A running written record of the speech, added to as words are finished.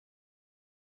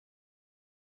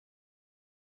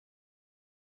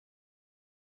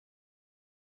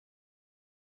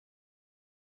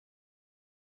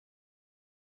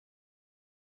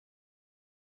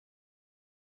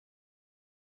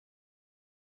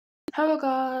Hello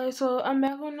guys, so I'm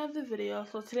back with another video.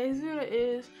 So today's video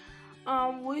is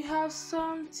we have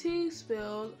some tea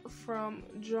spills from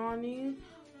Johnny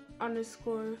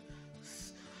underscore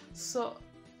so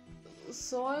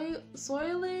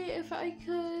soily if I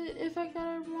got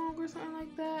it wrong or something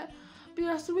like that. But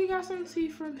yeah, so we got some tea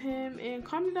from him, and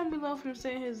comment down below if I'm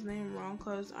saying his name wrong,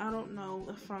 cause I don't know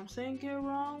if I'm saying it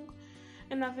wrong.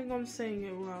 And I think I'm saying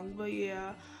it wrong, but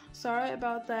yeah, sorry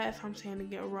about that if I'm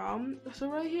saying it wrong. So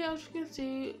right here, as you can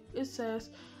see, it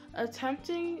says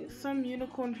attempting some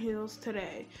unicorn heels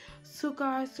today. So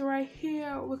guys, so right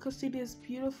here we can see these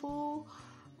beautiful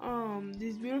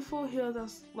heels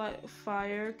that's like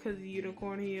fire, cause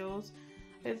unicorn heels.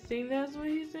 I think that's what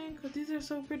he's saying, because these are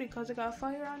so pretty, because it got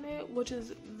fire on it, which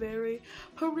is very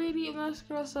pretty. And this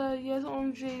girl said, yes,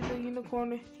 OMG, the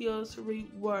unicorn heels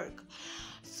rework.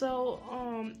 So,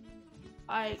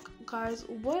 like, guys,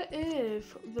 what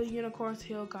if the unicorn's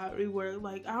heel got reworked?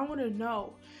 Like, I want to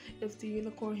know if the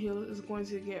unicorn heel is going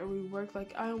to get reworked.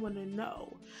 Like, I want to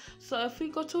know. So, if we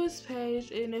go to his page,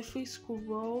 and if we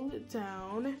scroll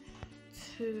down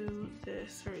to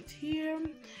this right here,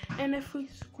 and if we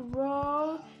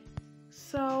scroll,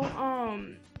 so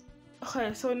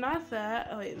okay, so not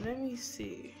that. Wait, let me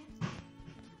see.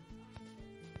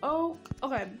 Oh,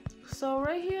 okay, so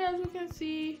right here, as you can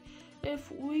see,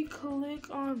 if we click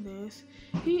on this,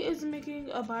 he is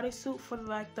making a bodysuit for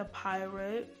like the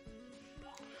pirate.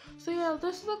 So yeah,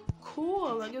 this looks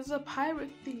cool. Like, it's a pirate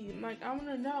theme. Like, I want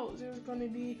to know, is there going to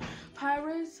be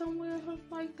pirates somewhere or something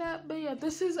like that? But yeah,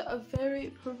 this is a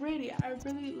very pretty. I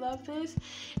really love this.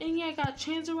 And yeah, I got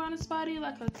chains around his body,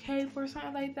 like a cape or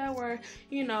something like that, where,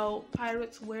 you know,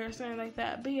 pirates wear something like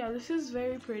that. But yeah, this is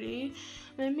very pretty.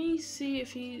 Let me see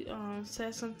if he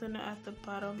says something at the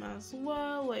bottom as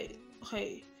well. Wait,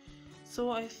 okay. So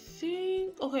I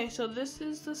think, okay, so this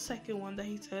is the second one that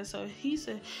he said. So he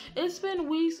said, it's been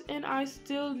weeks and I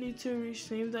still need to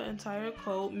receive the entire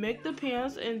coat, make the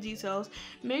pants and details,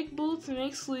 make boots,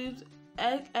 make sleeves,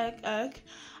 egg.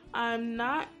 I'm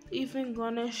not even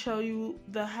gonna show you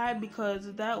the hat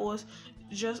because that was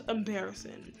just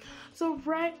embarrassing. So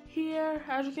right here,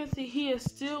 as you can see, he is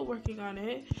still working on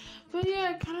it. But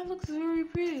yeah, it kind of looks very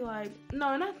pretty. Like,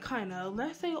 no, not kind of,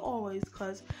 let's say always,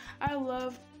 because I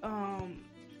love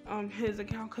his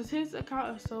account, because his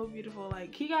account is so beautiful.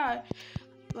 Like,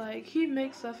 he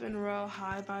makes stuff in Royale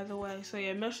High, by the way. So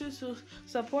yeah, make sure to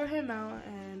support him out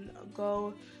and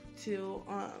go to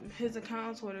his account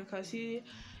on Twitter, because he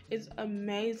is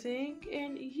amazing.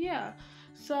 And yeah,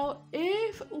 so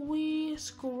if we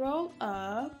scroll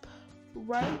up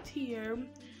right here,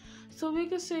 so we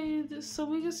can see this. So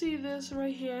we can see this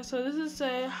right here. So this is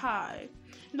say hi.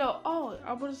 No, oh,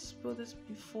 I want to spill this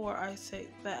before I say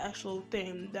the actual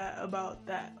thing about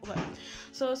that. Okay.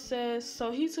 So it says,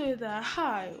 so he said that,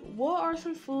 hi, what are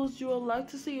some foods you would like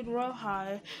to see in Royale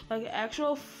High, like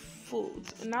actual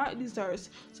foods, not desserts.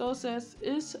 So it says,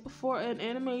 it's for an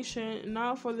animation,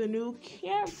 not for the new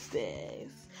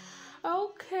campus.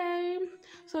 Okay,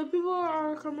 so people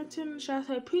are commenting in the chat,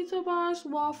 say pizza bars,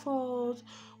 waffles.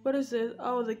 What is this?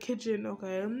 Oh, the kitchen.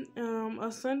 Okay.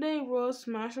 A Sunday roast,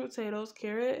 mashed potatoes,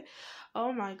 carrot.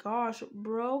 Oh my gosh,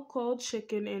 bro, cold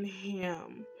chicken and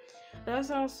ham. That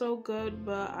sounds so good,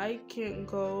 but I can't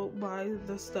go buy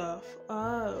the stuff.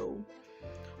 Oh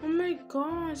my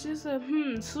gosh, it's a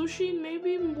sushi,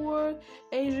 maybe more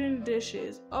Asian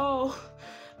dishes. Oh,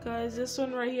 guys, this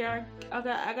one right here, I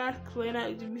got to clean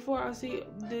that before I see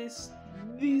these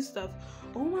stuff.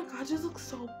 Oh my gosh, this looks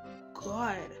so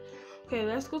good. Okay,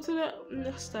 let's go to the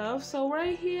next stuff. So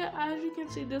right here, as you can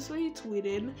see, this way he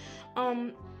tweeted,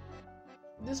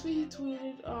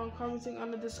 commenting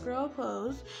under the scroll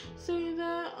post, saying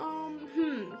that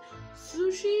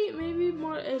sushi, maybe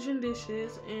more Asian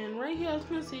dishes. And right here, as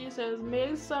you can see, it says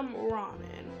make some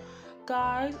ramen.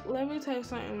 Guys, let me tell you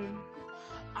something.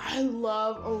 I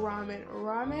love ramen.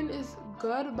 Ramen is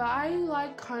good, but I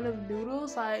like kind of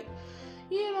noodles, like,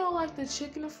 you know, like the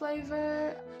chicken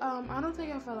flavor. I don't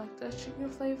think if I like the chicken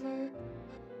flavor.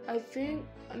 I think,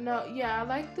 no, yeah, I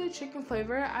like the chicken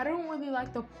flavor. I don't really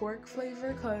like the pork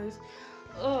flavor, because,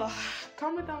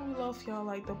 comment down below if y'all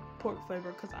like the pork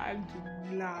flavor, because I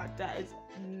do not. That is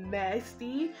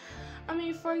nasty. I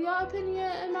mean, for y'all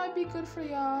opinion, it might be good for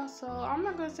y'all, so I'm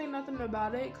not going to say nothing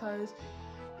about it, because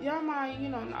y'all might, you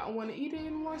know, not want to eat it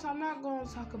anymore, so I'm not going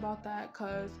to talk about that,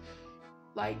 because,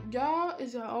 like, y'all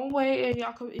is your own way, and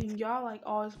y'all like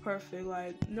always perfect.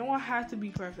 Like, no one has to be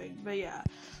perfect. But yeah,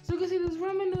 so you can see this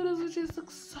ramen noodles, which just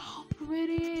looks so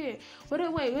pretty.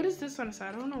 Wait, what is this on the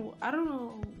side? I don't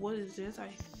know what is this. I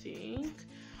think,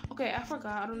 okay, I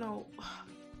forgot. I don't know.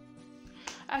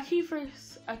 I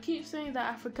keep saying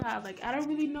that I forgot. Like, I don't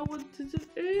really know what this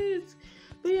is.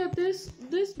 But yeah, this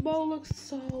bow looks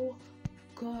so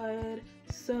good.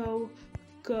 So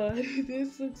good.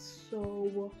 This looks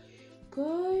so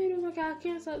good. Oh my god, I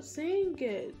can't stop saying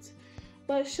it.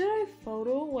 But should I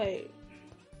wait.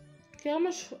 Okay, I'm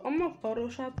gonna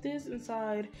Photoshop this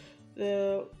inside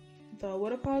the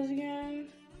what it calls again?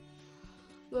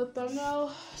 The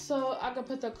thumbnail, so I can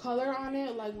put the color on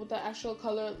it, like with the actual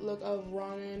color look of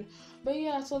ramen. But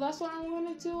yeah, so that's what I'm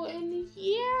gonna do, and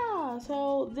yeah,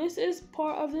 so this is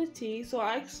part of the tea. So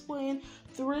I explained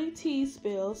 3 tea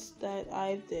spills that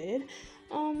I did.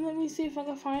 Let me see if I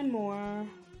can find more.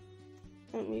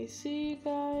 Let me see,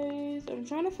 guys. I'm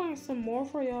trying to find some more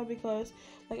for y'all because,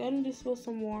 like, I need to spill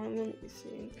some more. Let me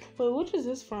see. Wait, which is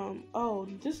this from? Oh,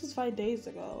 this was 5 days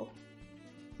ago.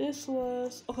 This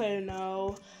was, okay,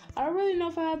 no. I don't really know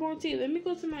if I have more tea. Let me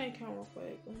go to my account real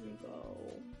quick. Let me go.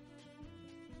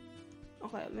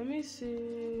 Okay, let me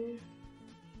see.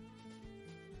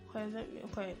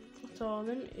 Okay, so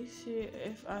let me see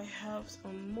if I have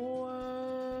some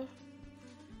more.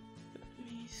 Let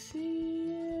me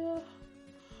see.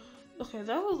 Okay,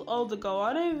 that was old ago.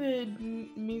 I didn't even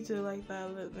mean to like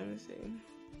that. Let me see.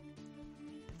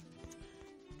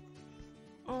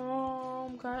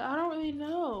 God, I don't really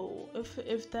know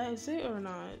if that is it or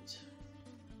not.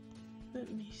 Let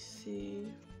me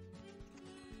see.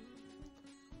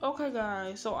 Okay,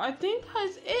 guys, so I think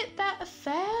that's it that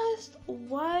fast.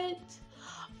 What?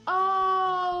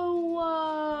 Oh,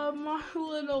 My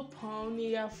Little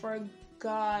Pony. I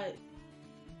forgot.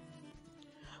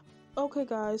 Okay,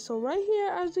 guys, so right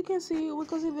here, as you can see, we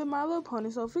can see the My Little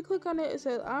Pony. So if we click on it, it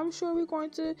says, I'm sure we're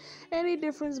going to any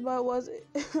difference, but was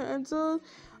until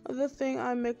the thing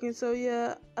I'm making. So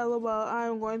yeah, LOL,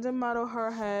 I'm going to model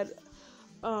her head,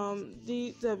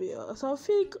 DW. So if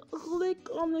you click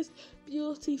on this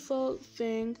beautiful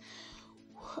thing,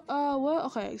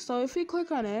 okay, so if we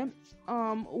click on it,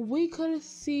 we could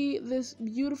see this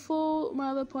beautiful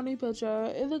My Little Pony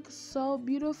picture. It looks so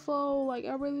beautiful. Like,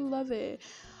 I really love it.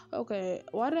 Okay,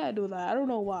 why did I do that? I don't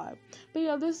know why. But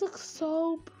yeah, this looks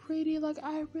so pretty. Like,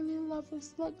 I really love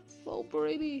this. Looks so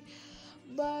pretty.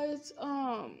 But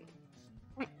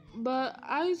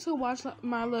I used to watch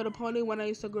My Little Pony when I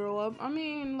used to grow up. I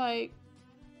mean, like,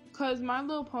 cause My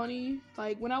Little Pony,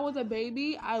 like, when I was a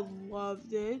baby, I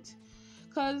loved it.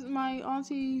 Cause my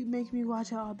auntie makes me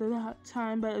watch it all the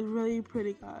time. But it's really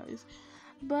pretty, guys.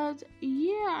 But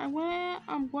yeah,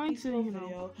 I'm going to, you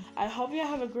know. I hope you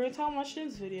have a great time watching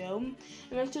this video. And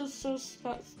make sure to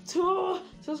subscribe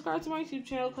to my YouTube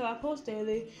channel because I post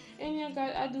daily. And yeah,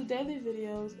 guys, I do daily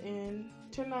videos, and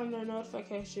turn on the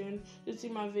notification to see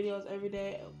my videos every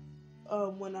day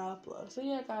when I upload. So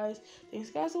yeah, guys, thanks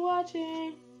guys for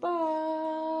watching.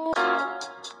 Bye.